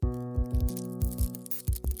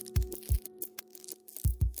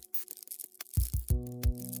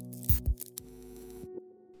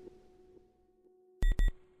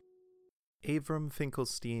Avram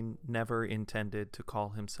Finkelstein never intended to call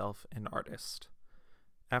himself an artist.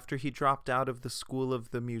 After he dropped out of the school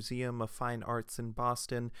of the Museum of Fine Arts in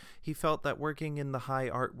Boston, he felt that working in the high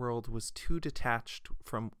art world was too detached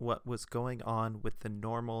from what was going on with the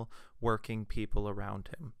normal working people around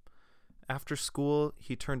him. After school,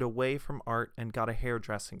 he turned away from art and got a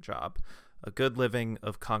hairdressing job, a good living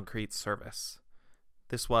of concrete service.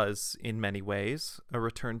 This was, in many ways, a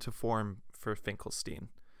return to form for Finkelstein.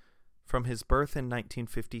 From his birth in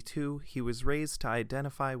 1952, he was raised to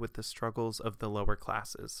identify with the struggles of the lower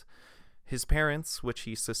classes. His parents, which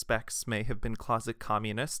he suspects may have been closet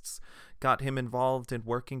communists, got him involved in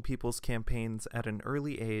working people's campaigns at an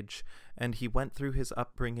early age, and he went through his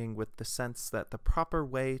upbringing with the sense that the proper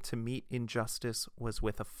way to meet injustice was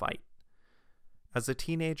with a fight. As a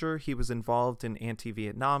teenager, he was involved in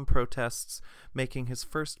anti-Vietnam protests, making his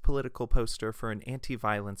first political poster for an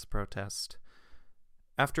anti-violence protest.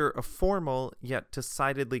 After a formal, yet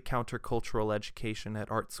decidedly countercultural education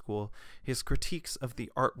at art school, his critiques of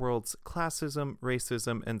the art world's classism,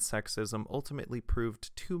 racism, and sexism ultimately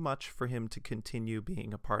proved too much for him to continue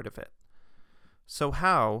being a part of it. So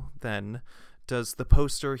how, then, does the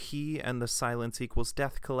poster he and the Silence Equals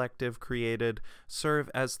Death Collective created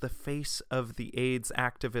serve as the face of the AIDS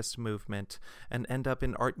activist movement and end up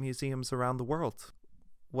in art museums around the world?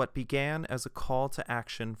 What began as a call to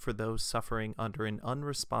action for those suffering under an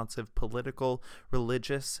unresponsive political,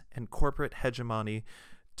 religious, and corporate hegemony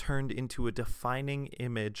turned into a defining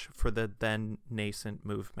image for the then nascent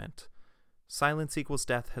movement. Silence Equals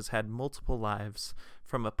Death has had multiple lives,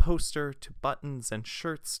 from a poster to buttons and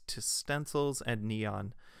shirts to stencils and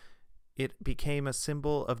neon. It became a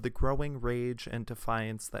symbol of the growing rage and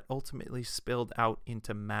defiance that ultimately spilled out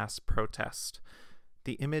into mass protest.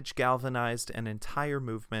 The image galvanized an entire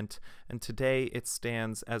movement, and today it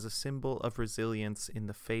stands as a symbol of resilience in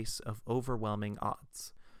the face of overwhelming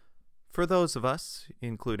odds. For those of us,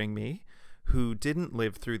 including me, who didn't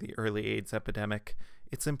live through the early AIDS epidemic,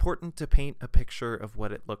 it's important to paint a picture of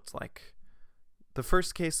what it looked like. The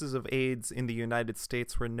first cases of AIDS in the United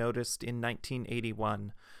States were noticed in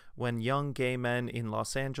 1981, when young gay men in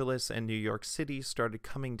Los Angeles and New York City started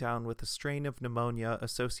coming down with a strain of pneumonia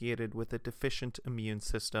associated with a deficient immune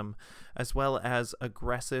system, as well as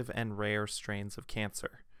aggressive and rare strains of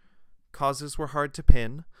cancer. Causes were hard to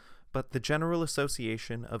pin, but the general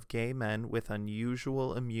association of gay men with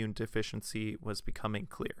unusual immune deficiency was becoming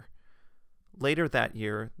clear. Later that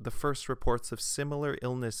year, the first reports of similar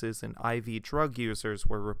illnesses in IV drug users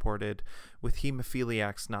were reported, with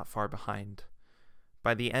hemophiliacs not far behind.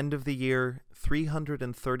 By the end of the year,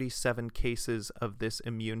 337 cases of this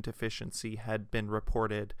immune deficiency had been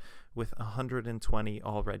reported, with 120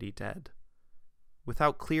 already dead.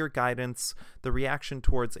 Without clear guidance, the reaction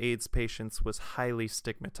towards AIDS patients was highly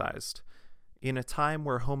stigmatized. In a time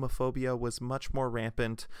where homophobia was much more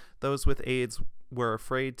rampant, those with AIDS were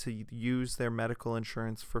afraid to use their medical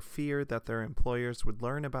insurance for fear that their employers would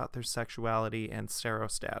learn about their sexuality and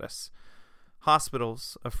serostatus.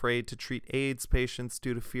 Hospitals, afraid to treat AIDS patients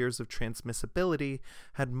due to fears of transmissibility,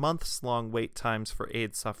 had months-long wait times for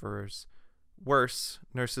AIDS sufferers. Worse,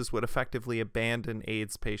 nurses would effectively abandon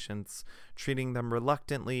AIDS patients, treating them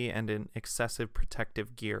reluctantly and in excessive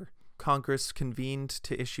protective gear. Congress convened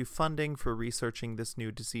to issue funding for researching this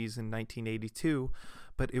new disease in 1982,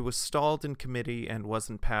 but it was stalled in committee and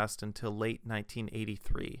wasn't passed until late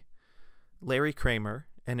 1983. Larry Kramer,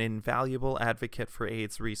 an invaluable advocate for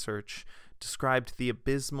AIDS research, described the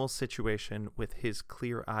abysmal situation with his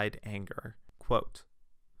clear-eyed anger. Quote,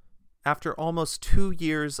 "After almost 2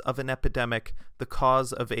 years of an epidemic, the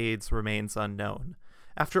cause of AIDS remains unknown.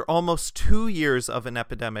 After almost 2 years of an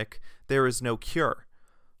epidemic, there is no cure.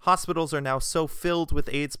 Hospitals are now so filled with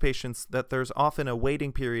AIDS patients that there's often a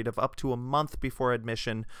waiting period of up to a month before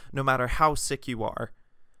admission, no matter how sick you are.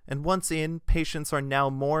 And once in, patients are now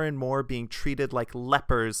more and more being treated like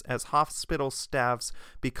lepers as hospital staffs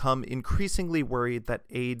become increasingly worried that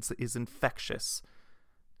AIDS is infectious.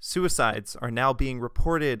 Suicides are now being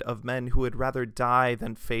reported of men who would rather die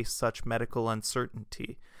than face such medical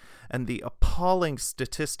uncertainty. And the appalling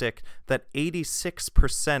statistic that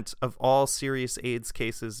 86% of all serious AIDS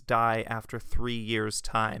cases die after 3 years'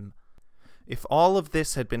 time. If all of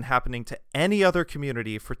this had been happening to any other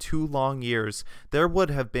community for 2 long years, there would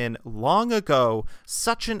have been, long ago,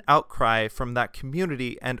 such an outcry from that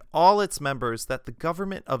community and all its members that the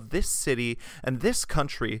government of this city and this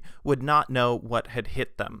country would not know what had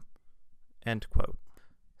hit them." End quote.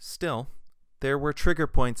 Still, there were trigger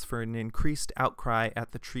points for an increased outcry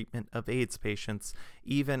at the treatment of AIDS patients,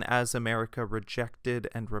 even as America rejected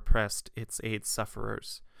and repressed its AIDS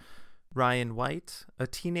sufferers. Ryan White, a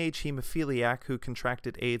teenage hemophiliac who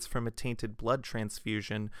contracted AIDS from a tainted blood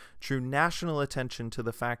transfusion, drew national attention to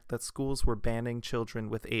the fact that schools were banning children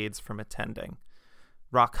with AIDS from attending.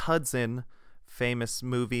 Rock Hudson, famous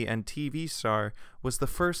movie and TV star, was the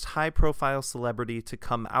first high-profile celebrity to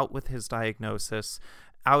come out with his diagnosis,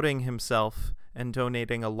 outing himself and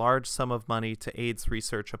donating a large sum of money to AIDS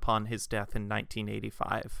research upon his death in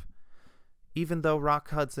 1985. Even though Rock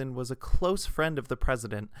Hudson was a close friend of the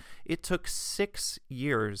president, it took 6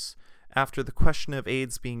 years after the question of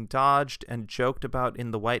AIDS being dodged and joked about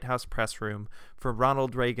in the White House press room for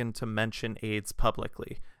Ronald Reagan to mention AIDS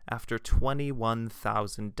publicly, after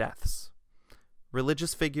 21,000 deaths.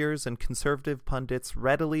 Religious figures and conservative pundits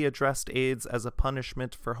readily addressed AIDS as a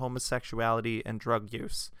punishment for homosexuality and drug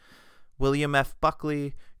use. William F.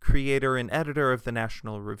 Buckley, creator and editor of the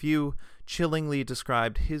National Review, chillingly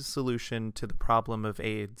described his solution to the problem of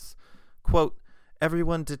AIDS. Quote,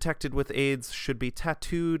 "Everyone detected with AIDS should be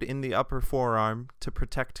tattooed in the upper forearm to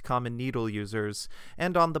protect common needle users,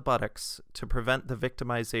 and on the buttocks to prevent the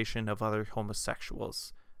victimization of other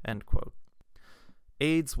homosexuals." End quote.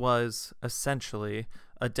 AIDS was, essentially,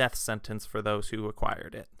 a death sentence for those who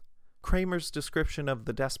acquired it. Kramer's description of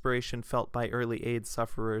the desperation felt by early AIDS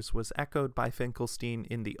sufferers was echoed by Finkelstein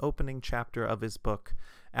in the opening chapter of his book,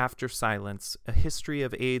 After Silence, A History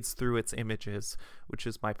of AIDS Through Its Images, which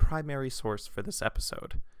is my primary source for this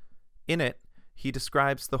episode. In it, he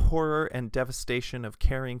describes the horror and devastation of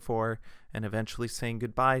caring for, and eventually saying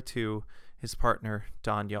goodbye to, his partner,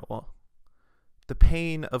 Don Yoel. The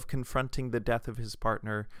pain of confronting the death of his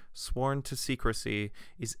partner, sworn to secrecy,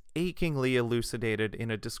 is achingly elucidated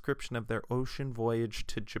in a description of their ocean voyage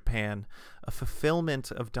to Japan, a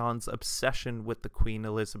fulfillment of Don's obsession with the Queen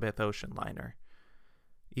Elizabeth ocean liner.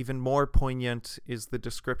 Even more poignant is the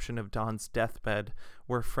description of Don's deathbed,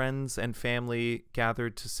 where friends and family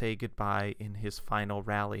gathered to say goodbye in his final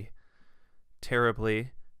rally.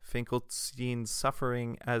 Terribly, Finkelstein's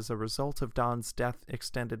suffering as a result of Don's death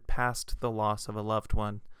extended past the loss of a loved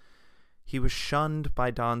one. He was shunned by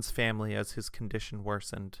Don's family as his condition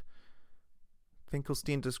worsened.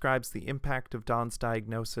 Finkelstein describes the impact of Don's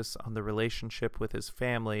diagnosis on the relationship with his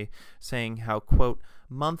family, saying how, quote,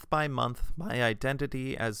 "Month by month, my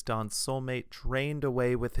identity as Don's soulmate drained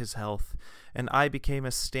away with his health, and I became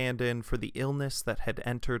a stand-in for the illness that had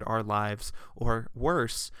entered our lives, or,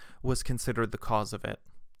 worse, was considered the cause of it.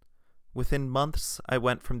 Within months, I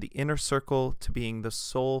went from the inner circle to being the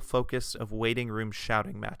sole focus of waiting room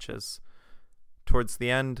shouting matches. Towards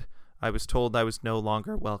the end, I was told I was no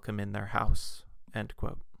longer welcome in their house." End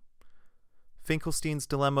quote. Finkelstein's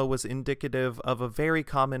dilemma was indicative of a very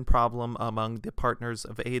common problem among the partners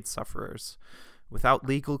of AIDS sufferers. Without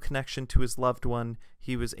legal connection to his loved one,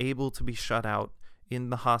 he was able to be shut out in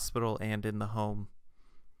the hospital and in the home.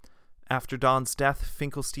 After Don's death,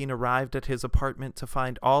 Finkelstein arrived at his apartment to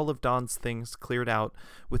find all of Don's things cleared out,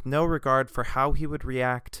 with no regard for how he would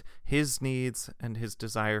react, his needs, and his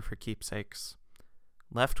desire for keepsakes.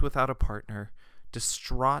 Left without a partner,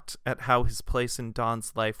 distraught at how his place in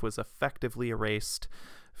Don's life was effectively erased,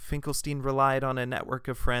 Finkelstein relied on a network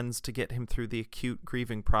of friends to get him through the acute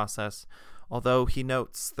grieving process, although he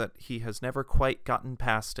notes that he has never quite gotten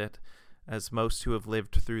past it, as most who have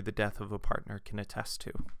lived through the death of a partner can attest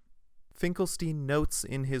to. Finkelstein notes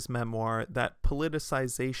in his memoir that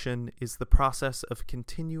politicization is the process of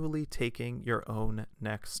continually taking your own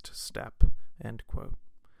next step. End quote.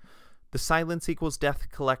 The Silence Equals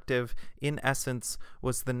Death Collective, in essence,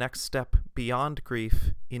 was the next step beyond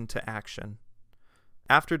grief into action.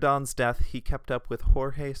 After Don's death, he kept up with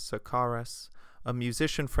Jorge Socarras, a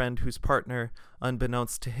musician friend whose partner,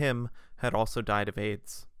 unbeknownst to him, had also died of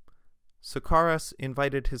AIDS. Socarras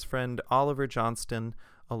invited his friend Oliver Johnston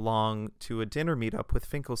along to a dinner meetup with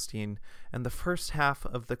Finkelstein, and the first half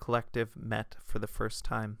of the collective met for the first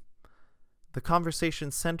time. The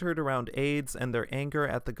conversation centered around AIDS and their anger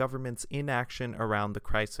at the government's inaction around the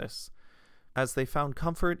crisis. As they found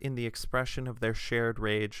comfort in the expression of their shared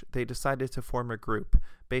rage, they decided to form a group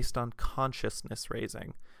based on consciousness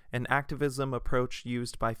raising, an activism approach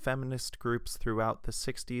used by feminist groups throughout the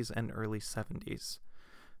 60s and early 70s.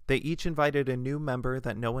 They each invited a new member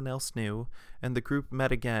that no one else knew, and the group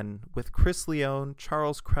met again, with Chris Leone,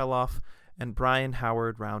 Charles Kreloff, and Brian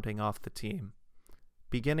Howard rounding off the team.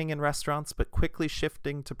 Beginning in restaurants but quickly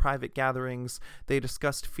shifting to private gatherings, they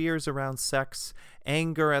discussed fears around sex,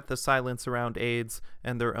 anger at the silence around AIDS,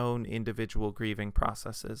 and their own individual grieving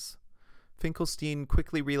processes. Finkelstein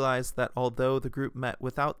quickly realized that although the group met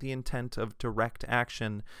without the intent of direct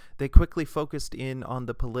action, they quickly focused in on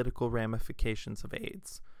the political ramifications of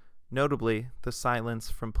AIDS, notably the silence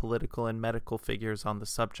from political and medical figures on the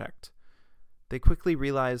subject. They quickly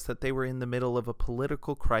realized that they were in the middle of a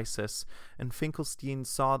political crisis, and Finkelstein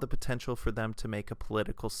saw the potential for them to make a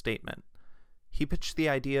political statement. He pitched the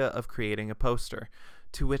idea of creating a poster,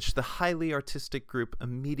 to which the highly artistic group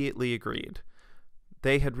immediately agreed.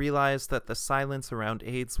 They had realized that the silence around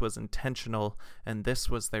AIDS was intentional, and this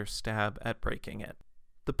was their stab at breaking it.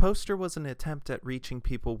 The poster was an attempt at reaching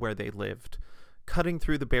people where they lived, cutting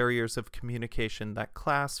through the barriers of communication that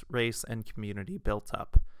class, race, and community built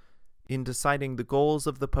up. In deciding the goals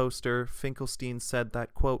of the poster, Finkelstein said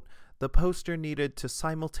that, quote, the poster needed to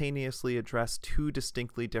simultaneously address two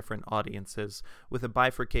distinctly different audiences with a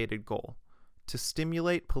bifurcated goal: to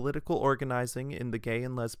stimulate political organizing in the gay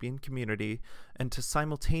and lesbian community, and to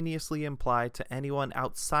simultaneously imply to anyone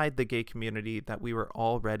outside the gay community that we were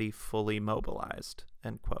already fully mobilized,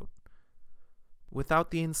 end quote.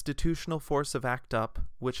 Without the institutional force of ACT UP,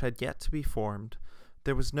 which had yet to be formed,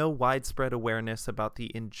 there was no widespread awareness about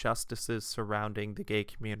the injustices surrounding the gay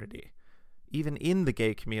community. Even in the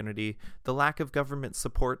gay community, the lack of government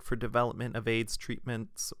support for development of AIDS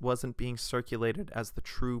treatments wasn't being circulated as the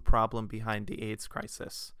true problem behind the AIDS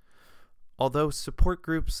crisis. Although support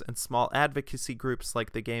groups and small advocacy groups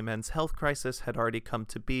like the Gay Men's Health Crisis had already come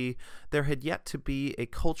to be, there had yet to be a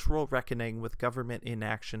cultural reckoning with government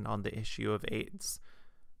inaction on the issue of AIDS.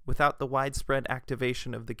 Without the widespread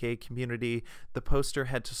activation of the gay community, the poster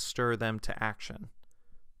had to stir them to action.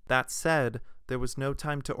 That said, there was no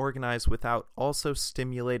time to organize without also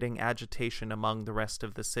stimulating agitation among the rest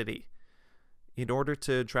of the city. In order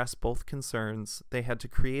to address both concerns, they had to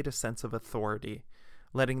create a sense of authority,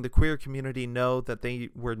 letting the queer community know that they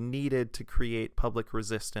were needed to create public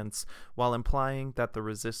resistance, while implying that the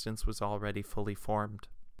resistance was already fully formed.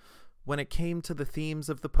 When it came to the themes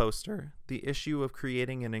of the poster, the issue of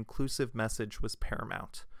creating an inclusive message was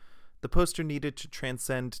paramount. The poster needed to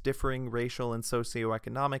transcend differing racial and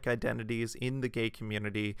socioeconomic identities in the gay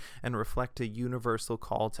community and reflect a universal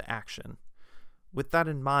call to action. With that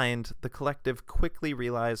in mind, the collective quickly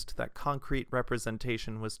realized that concrete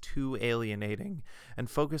representation was too alienating and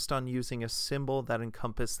focused on using a symbol that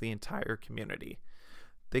encompassed the entire community.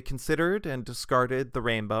 They considered and discarded the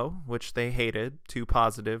rainbow, which they hated, too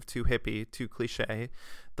positive, too hippie, too cliché,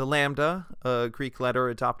 the lambda, a Greek letter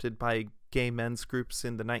adopted by gay men's groups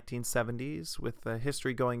in the 1970s, with a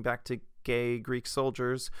history going back to gay Greek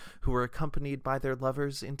soldiers who were accompanied by their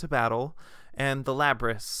lovers into battle, and the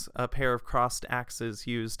labrys, a pair of crossed axes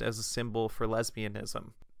used as a symbol for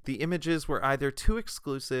lesbianism. The images were either too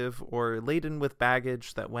exclusive or laden with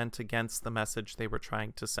baggage that went against the message they were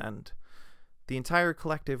trying to send. The entire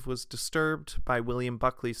collective was disturbed by William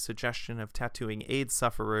Buckley's suggestion of tattooing AIDS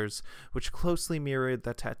sufferers, which closely mirrored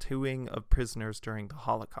the tattooing of prisoners during the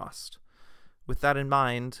Holocaust. With that in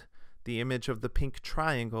mind, the image of the pink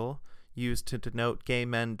triangle, used to denote gay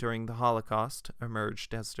men during the Holocaust,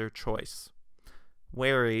 emerged as their choice.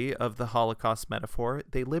 Wary of the Holocaust metaphor,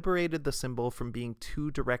 they liberated the symbol from being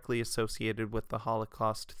too directly associated with the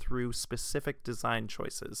Holocaust through specific design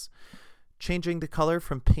choices. Changing the color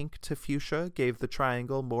from pink to fuchsia gave the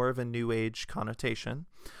triangle more of a New Age connotation,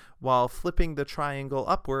 while flipping the triangle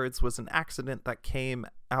upwards was an accident that came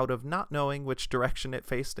out of not knowing which direction it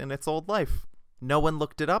faced in its old life. No one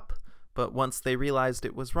looked it up, but once they realized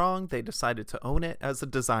it was wrong, they decided to own it as a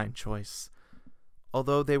design choice.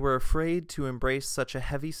 Although they were afraid to embrace such a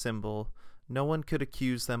heavy symbol, no one could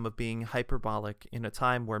accuse them of being hyperbolic in a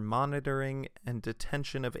time where monitoring and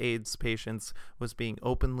detention of AIDS patients was being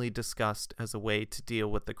openly discussed as a way to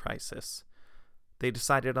deal with the crisis. They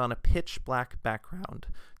decided on a pitch-black background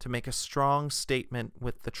to make a strong statement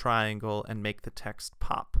with the triangle and make the text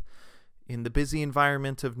pop. In the busy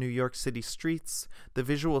environment of New York City streets, the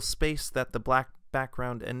visual space that the black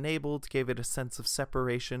background enabled gave it a sense of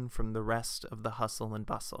separation from the rest of the hustle and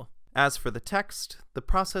bustle. As for the text, the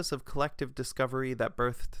process of collective discovery that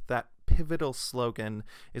birthed that pivotal slogan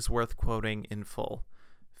is worth quoting in full.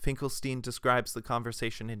 Finkelstein describes the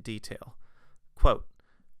conversation in detail. Quote,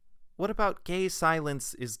 "What about gay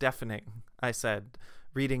silence is deafening?" I said,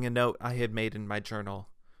 reading a note I had made in my journal.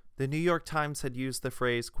 The New York Times had used the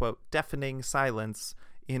phrase, quote, "deafening silence,"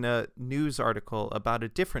 in a news article about a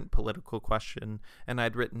different political question, and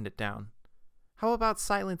I'd written it down. "How about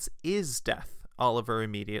silence is death?" Oliver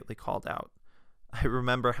immediately called out. I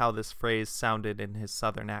remember how this phrase sounded in his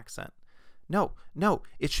southern accent. No,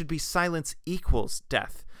 it should be silence equals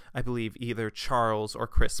death," I believe either Charles or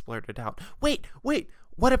Chris blurted out. Wait,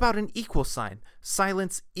 what about an equal sign?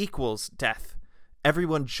 Silence equals death.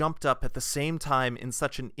 Everyone jumped up at the same time in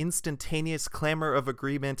such an instantaneous clamor of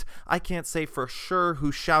agreement. I can't say for sure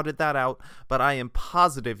who shouted that out, but I am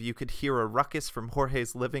positive you could hear a ruckus from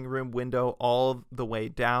Jorge's living room window all the way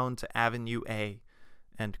down to Avenue A."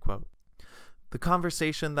 End quote. The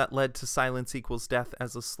conversation that led to Silence Equals Death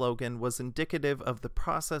as a slogan was indicative of the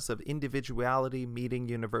process of individuality meeting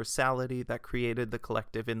universality that created the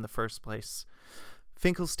collective in the first place.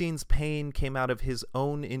 Finkelstein's pain came out of his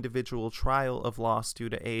own individual trial of loss due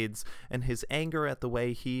to AIDS, and his anger at the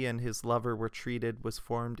way he and his lover were treated was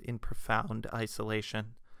formed in profound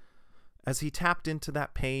isolation. As he tapped into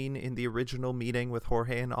that pain in the original meeting with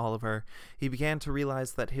Jorge and Oliver, he began to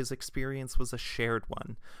realize that his experience was a shared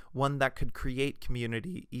one that could create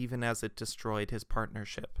community even as it destroyed his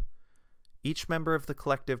partnership. Each member of the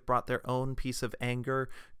collective brought their own piece of anger,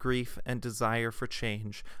 grief, and desire for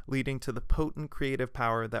change, leading to the potent creative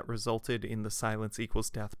power that resulted in the Silence Equals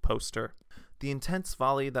Death poster. The intense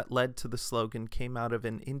volley that led to the slogan came out of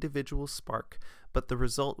an individual spark, but the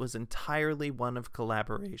result was entirely one of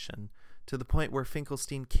collaboration, to the point where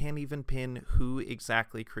Finkelstein can't even pin who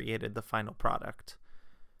exactly created the final product.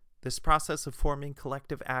 This process of forming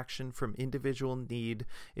collective action from individual need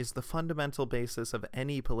is the fundamental basis of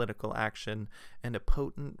any political action and a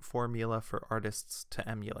potent formula for artists to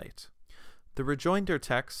emulate. The rejoinder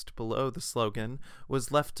text below the slogan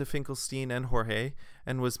was left to Finkelstein and Jorge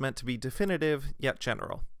and was meant to be definitive yet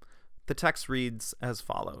general. The text reads as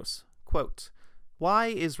follows, quote, "Why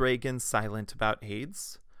is Reagan silent about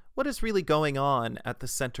AIDS? What is really going on at the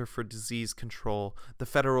Center for Disease Control, the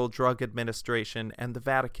Federal Drug Administration, and the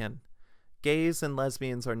Vatican? Gays and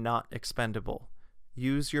lesbians are not expendable.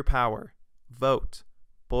 Use your power. Vote.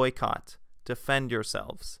 Boycott. Defend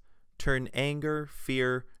yourselves. Turn anger,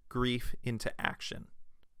 fear, grief into action."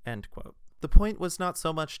 End quote. The point was not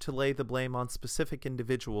so much to lay the blame on specific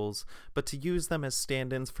individuals, but to use them as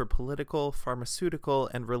stand-ins for political, pharmaceutical,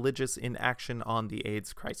 and religious inaction on the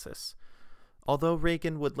AIDS crisis. Although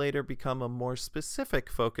Reagan would later become a more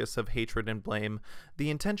specific focus of hatred and blame,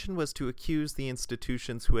 the intention was to accuse the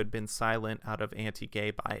institutions who had been silent out of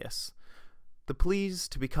anti-gay bias. The pleas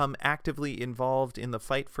to become actively involved in the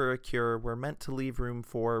fight for a cure were meant to leave room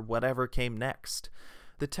for whatever came next.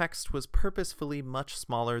 The text was purposefully much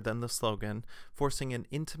smaller than the slogan, forcing an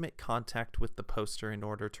intimate contact with the poster in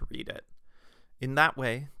order to read it. In that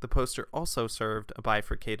way, the poster also served a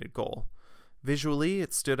bifurcated goal. Visually,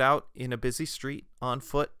 it stood out in a busy street, on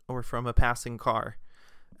foot, or from a passing car.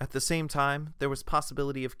 At the same time, there was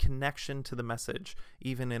possibility of connection to the message,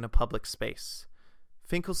 even in a public space.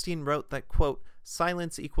 Finkelstein wrote that, quote,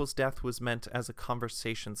 "Silence Equals Death was meant as a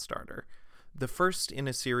conversation starter, the first in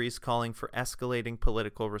a series calling for escalating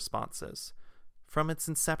political responses. From its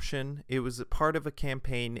inception, it was a part of a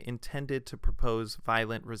campaign intended to propose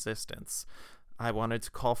violent resistance. I wanted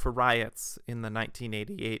to call for riots in the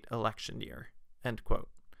 1988 election year." End quote.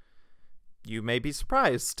 You may be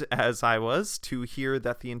surprised, as I was, to hear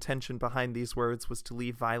that the intention behind these words was to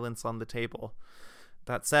leave violence on the table.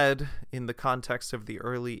 That said, in the context of the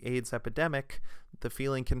early AIDS epidemic, the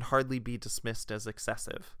feeling can hardly be dismissed as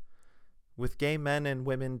excessive. With gay men and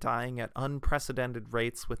women dying at unprecedented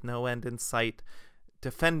rates with no end in sight,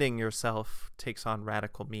 defending yourself takes on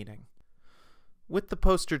radical meaning. With the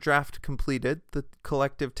poster draft completed, the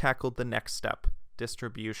collective tackled the next step,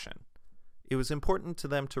 distribution. It was important to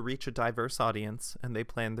them to reach a diverse audience, and they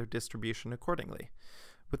planned their distribution accordingly.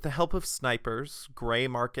 With the help of snipers, gray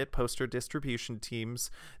market poster distribution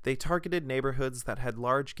teams, they targeted neighborhoods that had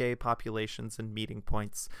large gay populations and meeting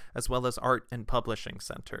points, as well as art and publishing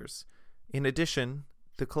centers. In addition,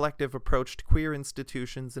 the collective approached queer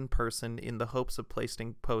institutions in person in the hopes of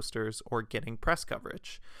placing posters or getting press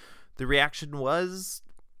coverage. The reaction was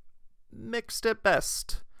mixed at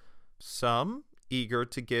best. Some, eager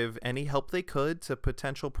to give any help they could to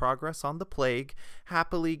potential progress on the plague,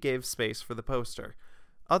 happily gave space for the poster.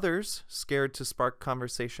 Others, scared to spark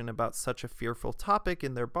conversation about such a fearful topic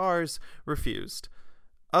in their bars, refused.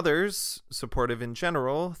 Others, supportive in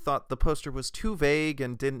general, thought the poster was too vague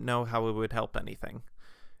and didn't know how it would help anything.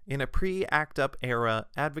 In a pre-ACT UP era,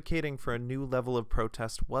 advocating for a new level of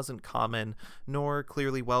protest wasn't common, nor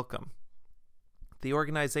clearly welcome. The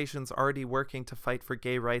organizations already working to fight for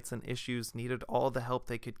gay rights and issues needed all the help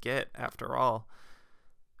they could get, after all.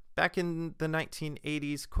 Back in the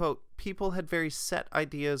 1980s, quote, people had very set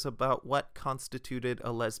ideas about what constituted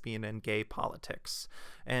a lesbian and gay politics,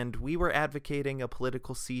 and we were advocating a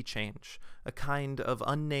political sea change, a kind of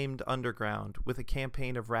unnamed underground with a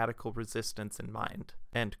campaign of radical resistance in mind,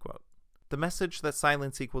 end quote. The message that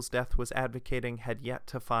Silence Equals Death was advocating had yet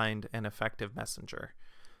to find an effective messenger.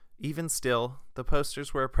 Even still, the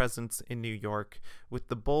posters were a presence in New York, with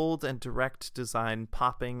the bold and direct design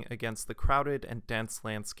popping against the crowded and dense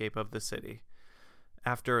landscape of the city.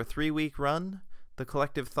 After a 3-week run, the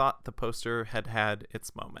collective thought the poster had had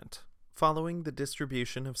its moment. Following the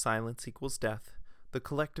distribution of Silence Equals Death, the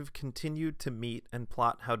collective continued to meet and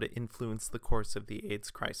plot how to influence the course of the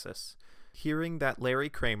AIDS crisis. Hearing that Larry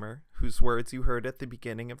Kramer, whose words you heard at the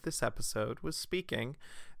beginning of this episode, was speaking,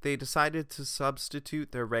 they decided to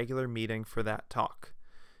substitute their regular meeting for that talk.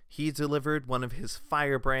 He delivered one of his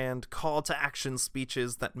firebrand call-to-action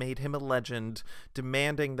speeches that made him a legend,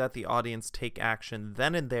 demanding that the audience take action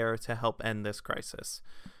then and there to help end this crisis.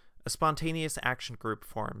 A spontaneous action group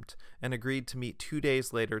formed and agreed to meet 2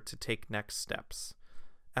 days later to take next steps.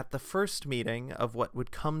 At the first meeting of what would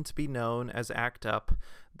come to be known as ACT UP,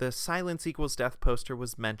 the Silence Equals Death poster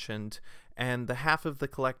was mentioned, and the half of the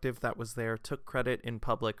collective that was there took credit in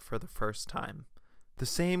public for the first time. The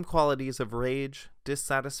same qualities of rage,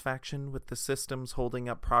 dissatisfaction with the systems holding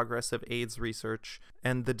up progress of AIDS research,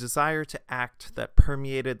 and the desire to act that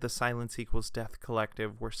permeated the Silence Equals Death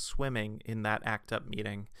collective were swimming in that ACT UP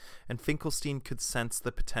meeting, and Finkelstein could sense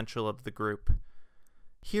the potential of the group.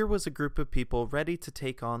 Here was a group of people ready to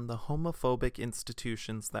take on the homophobic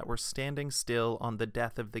institutions that were standing still on the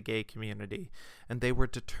death of the gay community, and they were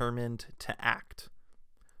determined to act.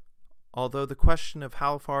 Although the question of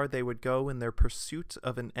how far they would go in their pursuit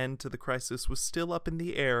of an end to the crisis was still up in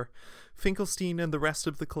the air, Finkelstein and the rest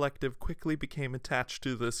of the collective quickly became attached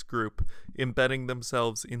to this group, embedding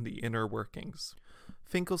themselves in the inner workings.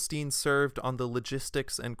 Finkelstein served on the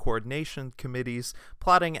logistics and coordination committees,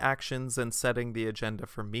 plotting actions and setting the agenda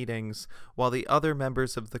for meetings, while the other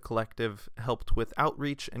members of the collective helped with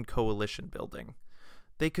outreach and coalition building.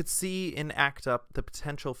 They could see in ACT UP the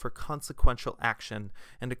potential for consequential action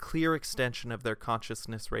and a clear extension of their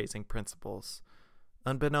consciousness-raising principles.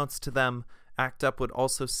 Unbeknownst to them, ACT UP would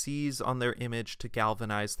also seize on their image to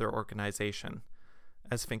galvanize their organization.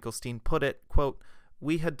 As Finkelstein put it, quote,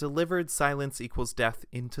 "We had delivered Silence Equals Death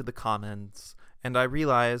into the commons, and I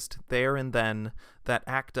realized there and then that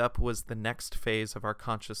ACT UP was the next phase of our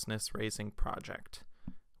consciousness-raising project.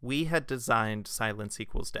 We had designed Silence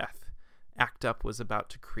Equals Death. ACT UP was about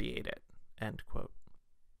to create it." End quote.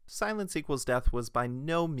 Silence Equals Death was by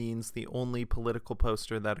no means the only political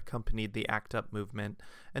poster that accompanied the ACT UP movement,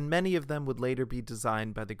 and many of them would later be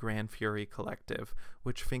designed by the Grand Fury Collective,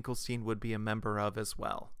 which Finkelstein would be a member of as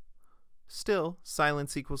well. Still,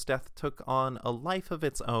 Silence Equals Death took on a life of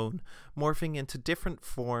its own, morphing into different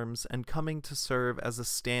forms and coming to serve as a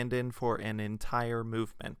stand-in for an entire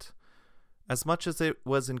movement. As much as it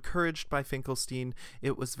was encouraged by Finkelstein,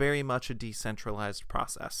 it was very much a decentralized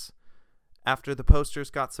process. After the posters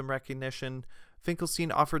got some recognition,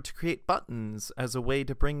 Finkelstein offered to create buttons as a way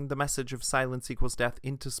to bring the message of Silence Equals Death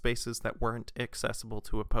into spaces that weren't accessible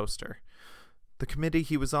to a poster. The committee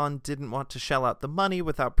he was on didn't want to shell out the money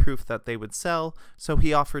without proof that they would sell, so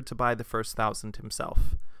he offered to buy the first 1,000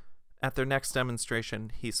 himself. At their next demonstration,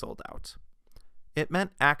 he sold out. It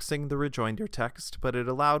meant axing the rejoinder text, but it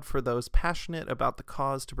allowed for those passionate about the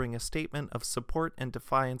cause to bring a statement of support and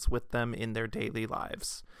defiance with them in their daily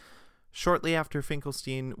lives. Shortly after,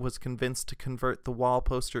 Finkelstein was convinced to convert the wall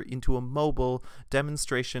poster into a mobile,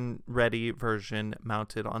 demonstration-ready version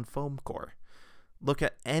mounted on foam core. Look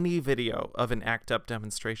at any video of an ACT UP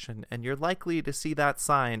demonstration, and you're likely to see that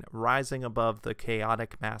sign rising above the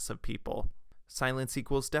chaotic mass of people. Silence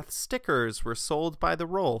Equals Death stickers were sold by the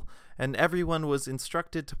roll, and everyone was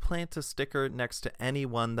instructed to plant a sticker next to any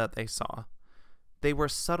one that they saw. They were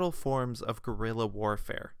subtle forms of guerrilla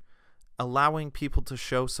warfare, allowing people to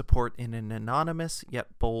show support in an anonymous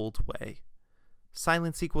yet bold way.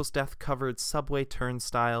 Silence Equals Death covered subway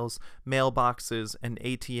turnstiles, mailboxes, and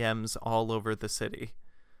ATMs all over the city.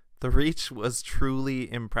 The reach was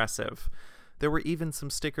truly impressive. There were even some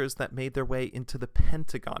stickers that made their way into the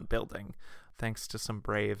Pentagon building, thanks to some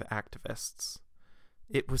brave activists.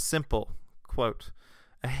 It was simple. Quote,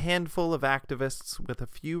 "A handful of activists with a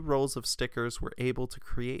few rolls of stickers were able to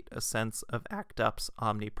create a sense of ACT UP's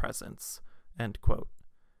omnipresence." End quote.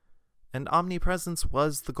 And omnipresence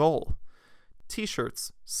was the goal.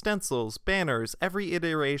 T-shirts, stencils, banners, every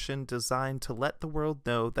iteration designed to let the world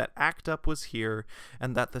know that ACT UP was here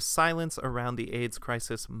and that the silence around the AIDS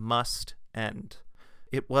crisis must end.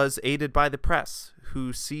 It was aided by the press,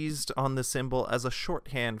 who seized on the symbol as a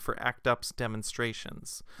shorthand for ACT UP's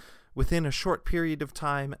demonstrations. Within a short period of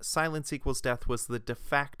time, Silence Equals Death was the de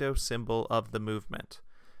facto symbol of the movement.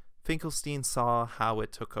 Finkelstein saw how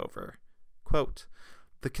it took over. Quote,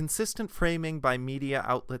 The consistent framing by media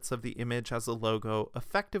outlets of the image as a logo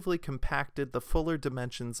effectively compacted the fuller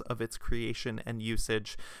dimensions of its creation and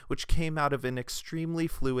usage, which came out of an extremely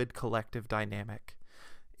fluid collective dynamic.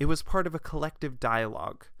 It was part of a collective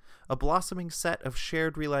dialogue, a blossoming set of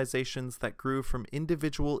shared realizations that grew from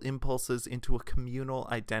individual impulses into a communal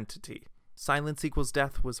identity. Silence Equals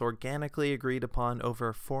Death was organically agreed upon over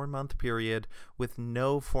a 4-month period with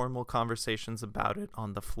no formal conversations about it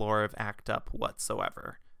on the floor of ACT UP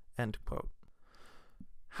whatsoever. End quote.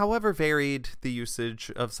 However varied the usage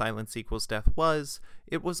of Silence Equals Death was,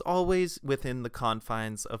 it was always within the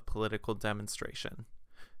confines of political demonstration.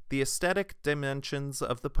 The aesthetic dimensions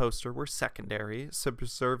of the poster were secondary,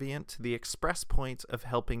 subservient to the express point of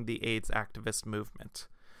helping the AIDS activist movement.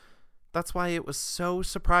 That's why it was so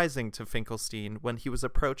surprising to Finkelstein when he was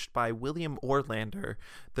approached by William Orlander,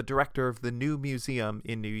 the director of the New Museum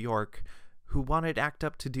in New York, who wanted ACT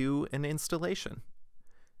UP to do an installation.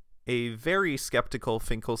 A very skeptical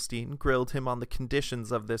Finkelstein grilled him on the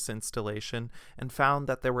conditions of this installation and found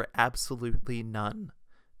that there were absolutely none.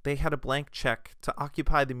 They had a blank check to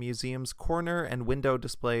occupy the museum's corner and window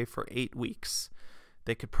display for 8 weeks.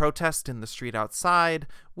 They could protest in the street outside,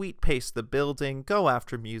 wheat paste the building, go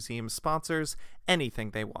after museum sponsors, anything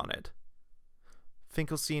they wanted.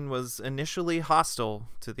 Finkelstein was initially hostile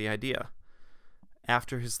to the idea.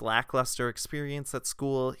 After his lackluster experience at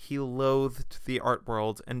school, he loathed the art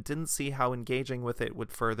world and didn't see how engaging with it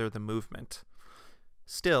would further the movement.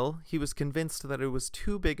 Still, he was convinced that it was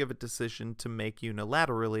too big of a decision to make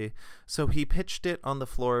unilaterally, so he pitched it on the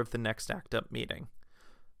floor of the next ACT UP meeting.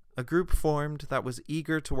 A group formed that was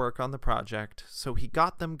eager to work on the project, so he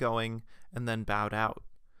got them going and then bowed out.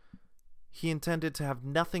 He intended to have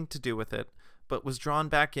nothing to do with it, but was drawn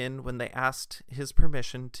back in when they asked his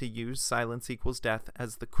permission to use Silence Equals Death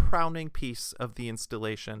as the crowning piece of the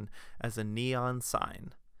installation as a neon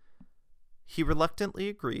sign. He reluctantly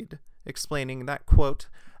agreed, explaining that, quote,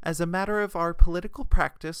 "As a matter of our political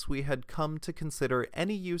practice, we had come to consider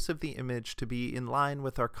any use of the image to be in line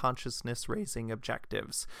with our consciousness-raising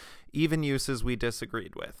objectives, even uses we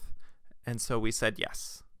disagreed with, and so we said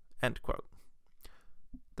yes." End quote.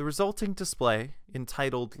 The resulting display,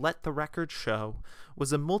 entitled Let the Record Show,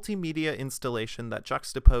 was a multimedia installation that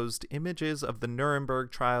juxtaposed images of the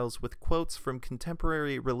Nuremberg trials with quotes from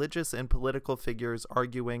contemporary religious and political figures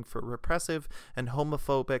arguing for repressive and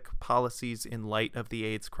homophobic policies in light of the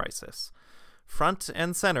AIDS crisis. Front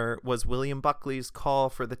and center was William Buckley's call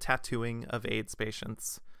for the tattooing of AIDS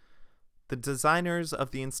patients. The designers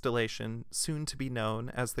of the installation, soon to be known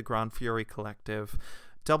as the Grand Fury Collective,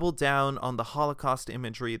 doubled down on the Holocaust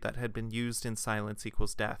imagery that had been used in Silence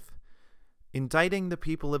Equals Death. Indicting the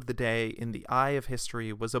people of the day in the eye of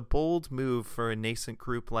history was a bold move for a nascent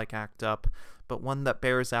group like ACT UP, but one that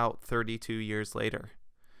bears out 32 years later.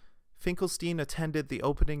 Finkelstein attended the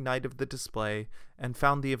opening night of the display and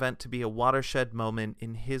found the event to be a watershed moment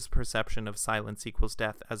in his perception of Silence Equals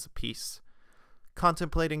Death as a piece.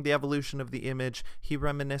 Contemplating the evolution of the image, he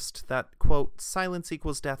reminisced that, quote, Silence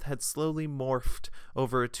Equals Death had slowly morphed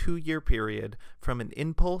over a 2-year period from an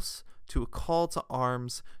impulse to a call to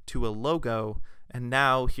arms to a logo, and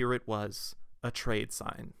now here it was, a trade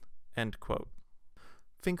sign, end quote.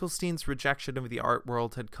 Finkelstein's rejection of the art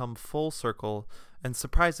world had come full circle, and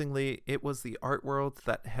surprisingly, it was the art world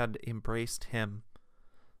that had embraced him.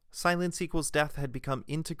 Silence Equals Death had become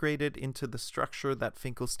integrated into the structure that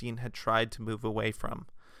Finkelstein had tried to move away from.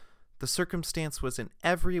 The circumstance was in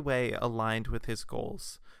every way aligned with his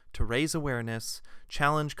goals, to raise awareness,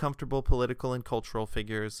 challenge comfortable political and cultural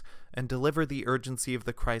figures, and deliver the urgency of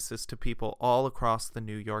the crisis to people all across the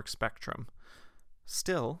New York spectrum.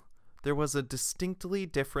 Still, there was a distinctly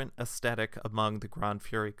different aesthetic among the Grand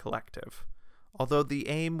Fury Collective. Although the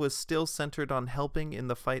aim was still centered on helping in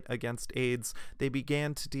the fight against AIDS, they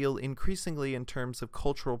began to deal increasingly in terms of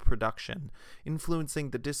cultural production, influencing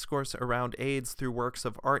the discourse around AIDS through works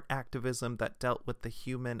of art activism that dealt with the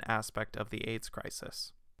human aspect of the AIDS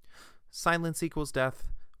crisis. Silence Equals Death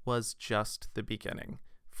was just the beginning,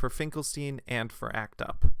 for Finkelstein and for ACT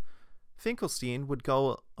UP. Finkelstein would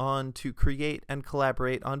go on to create and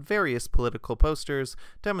collaborate on various political posters,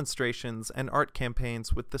 demonstrations, and art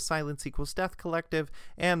campaigns with the Silence Equals Death Collective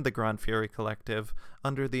and the Grand Fury Collective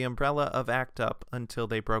under the umbrella of ACT UP until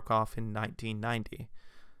they broke off in 1990.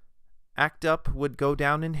 ACT UP would go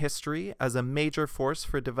down in history as a major force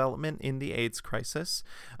for development in the AIDS crisis,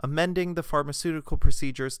 amending the pharmaceutical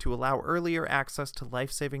procedures to allow earlier access to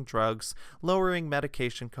life-saving drugs, lowering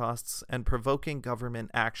medication costs, and provoking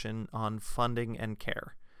government action on funding and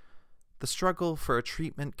care. The struggle for a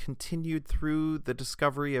treatment continued through the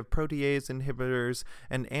discovery of protease inhibitors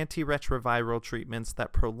and antiretroviral treatments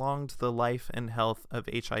that prolonged the life and health of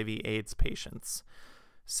HIV/AIDS patients.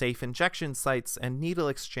 Safe injection sites and needle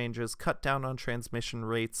exchanges cut down on transmission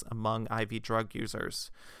rates among IV drug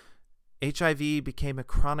users. HIV became a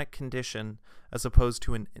chronic condition as opposed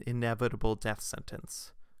to an inevitable death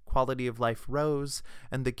sentence. Quality of life rose,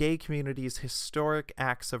 and the gay community's historic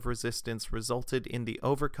acts of resistance resulted in the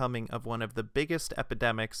overcoming of one of the biggest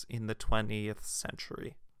epidemics in the 20th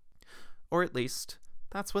century. Or at least,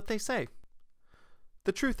 that's what they say.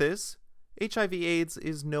 The truth is, HIV/AIDS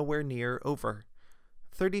is nowhere near over.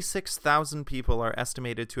 36,000 people are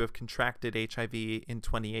estimated to have contracted HIV in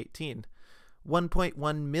 2018.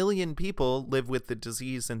 1.1 million people live with the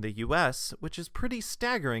disease in the US, which is pretty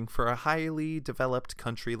staggering for a highly developed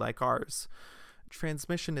country like ours.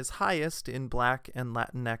 Transmission is highest in Black and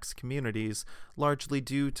Latinx communities, largely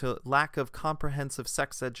due to lack of comprehensive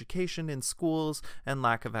sex education in schools and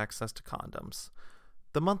lack of access to condoms.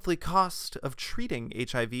 The monthly cost of treating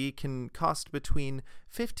HIV can cost between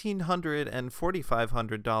 $1,500 and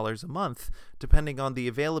 $4,500 a month, depending on the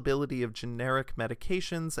availability of generic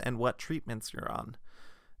medications and what treatments you're on.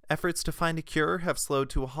 Efforts to find a cure have slowed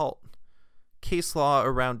to a halt. Case law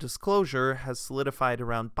around disclosure has solidified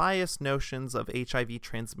around biased notions of HIV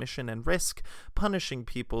transmission and risk, punishing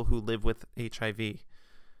people who live with HIV.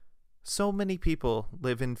 So many people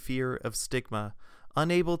live in fear of stigma,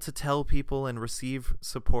 unable to tell people and receive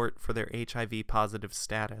support for their HIV-positive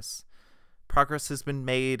status. Progress has been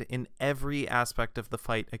made in every aspect of the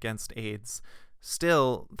fight against AIDS.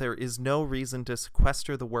 Still, there is no reason to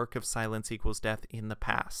sequester the work of Silence Equals Death in the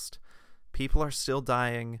past. People are still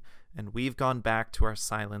dying, and we've gone back to our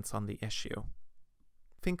silence on the issue.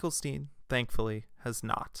 Finkelstein, thankfully, has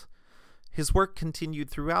not. His work continued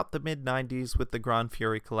throughout the mid-90s with the Grand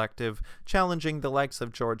Fury Collective, challenging the likes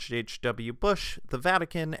of George H.W. Bush, the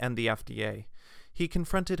Vatican, and the FDA. He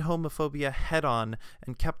confronted homophobia head-on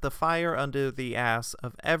and kept the fire under the ass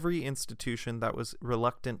of every institution that was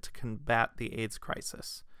reluctant to combat the AIDS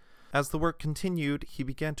crisis. As the work continued, he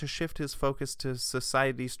began to shift his focus to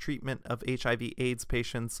society's treatment of HIV/AIDS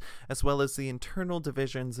patients, as well as the internal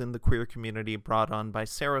divisions in the queer community brought on by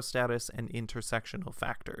serostatus and intersectional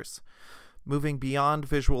factors. Moving beyond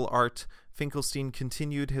visual art, Finkelstein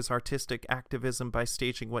continued his artistic activism by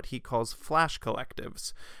staging what he calls flash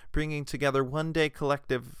collectives, bringing together one-day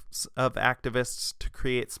collectives of activists to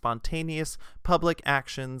create spontaneous public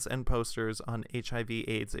actions and posters on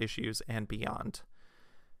HIV/AIDS issues and beyond.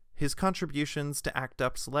 His contributions to ACT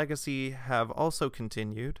UP's legacy have also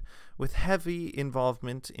continued, with heavy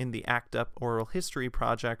involvement in the ACT UP Oral History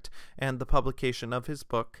Project and the publication of his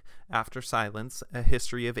book, After Silence, A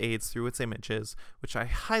History of AIDS Through Its Images, which I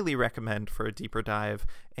highly recommend for a deeper dive,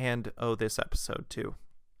 and owe this episode to.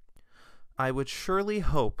 I would surely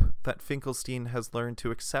hope that Finkelstein has learned to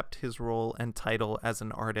accept his role and title as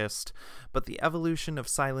an artist, but the evolution of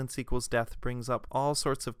Silence Equals Death brings up all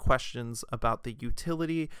sorts of questions about the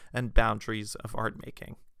utility and boundaries of art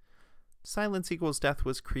making. Silence Equals Death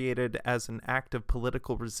was created as an act of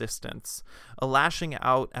political resistance, a lashing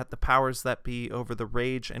out at the powers that be over the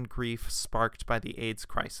rage and grief sparked by the AIDS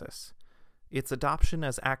crisis. Its adoption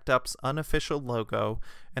as ACT UP's unofficial logo,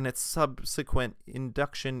 and its subsequent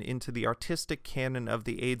induction into the artistic canon of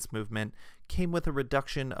the AIDS movement came with a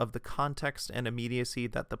reduction of the context and immediacy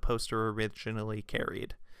that the poster originally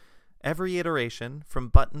carried. Every iteration, from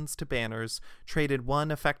buttons to banners, traded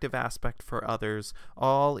one effective aspect for others,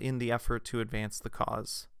 all in the effort to advance the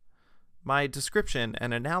cause. My description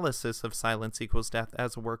and analysis of Silence Equals Death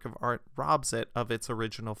as a work of art robs it of its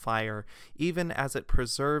original fire, even as it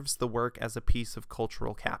preserves the work as a piece of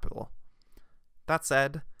cultural capital. That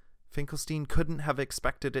said, Finkelstein couldn't have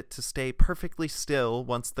expected it to stay perfectly still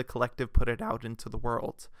once the collective put it out into the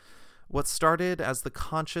world. What started as the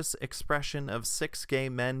conscious expression of 6 gay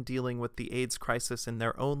men dealing with the AIDS crisis in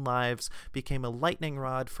their own lives became a lightning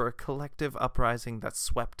rod for a collective uprising that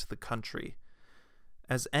swept the country.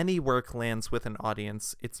 As any work lands with an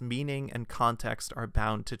audience, its meaning and context are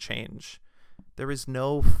bound to change. There is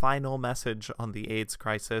no final message on the AIDS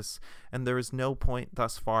crisis, and there is no point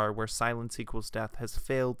thus far where Silence Equals Death has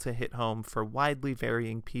failed to hit home for widely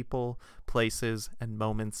varying people, places, and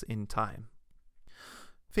moments in time.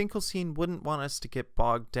 Finkelstein wouldn't want us to get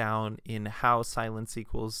bogged down in how Silence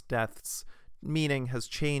Equals Death's meaning has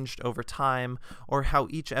changed over time, or how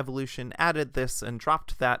each evolution added this and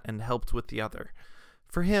dropped that and helped with the other.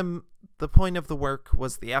 For him, the point of the work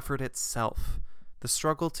was the effort itself, the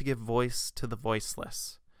struggle to give voice to the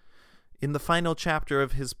voiceless. In the final chapter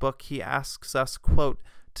of his book, he asks us, quote,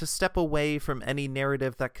 to step away from any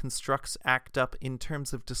narrative that constructs ACT UP in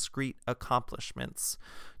terms of discrete accomplishments,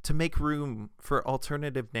 to make room for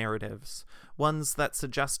alternative narratives, ones that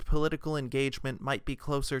suggest political engagement might be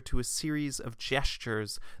closer to a series of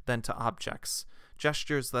gestures than to objects,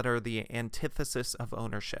 gestures that are the antithesis of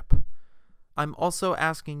ownership. I'm also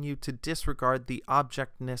asking you to disregard the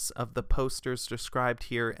objectness of the posters described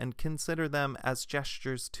here and consider them as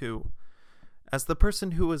gestures too. As the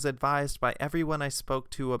person who was advised by everyone I spoke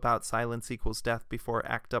to about Silence Equals Death before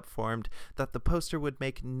ACT UP formed that the poster would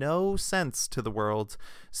make no sense to the world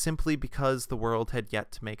simply because the world had yet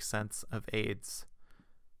to make sense of AIDS.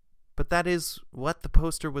 But that is what the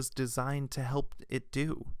poster was designed to help it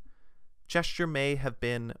do. Gesture may have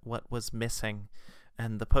been what was missing,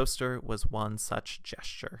 and the poster was one such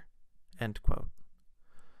gesture." End quote.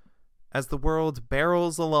 As the world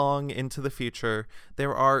barrels along into the future,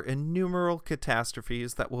 there are innumerable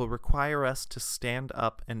catastrophes that will require us to stand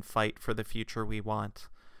up and fight for the future we want.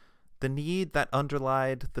 The need that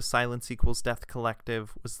underlied the Silence Equals Death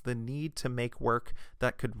collective was the need to make work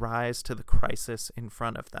that could rise to the crisis in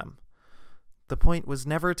front of them. The point was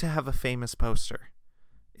never to have a famous poster.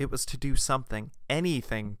 It was to do something,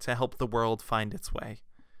 anything, to help the world find its way.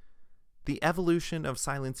 The evolution of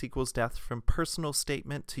Silence Equals Death from personal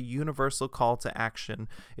statement to universal call to action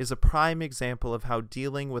is a prime example of how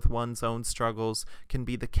dealing with one's own struggles can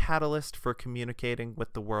be the catalyst for communicating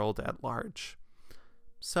with the world at large.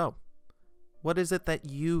 So, what is it that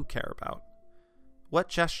you care about? What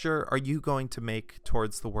gesture are you going to make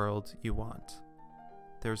towards the world you want?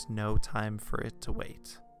 There's no time for it to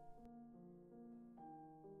wait.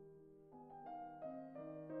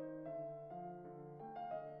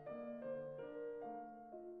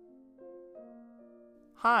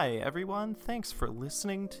 Hi, everyone. Thanks for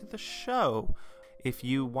listening to the show. If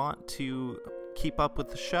you want to keep up with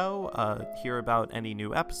the show, hear about any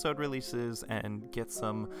new episode releases, and get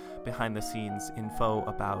some behind-the-scenes info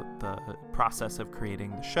about the process of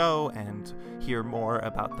creating the show, and hear more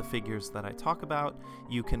about the figures that I talk about,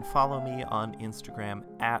 you can follow me on Instagram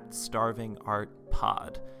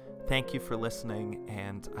 @StarvingArtPod. Thank you for listening,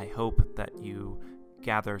 and I hope that you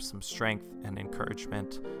gather some strength and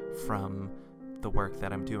encouragement from the work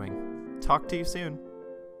that I'm doing. Talk to you soon.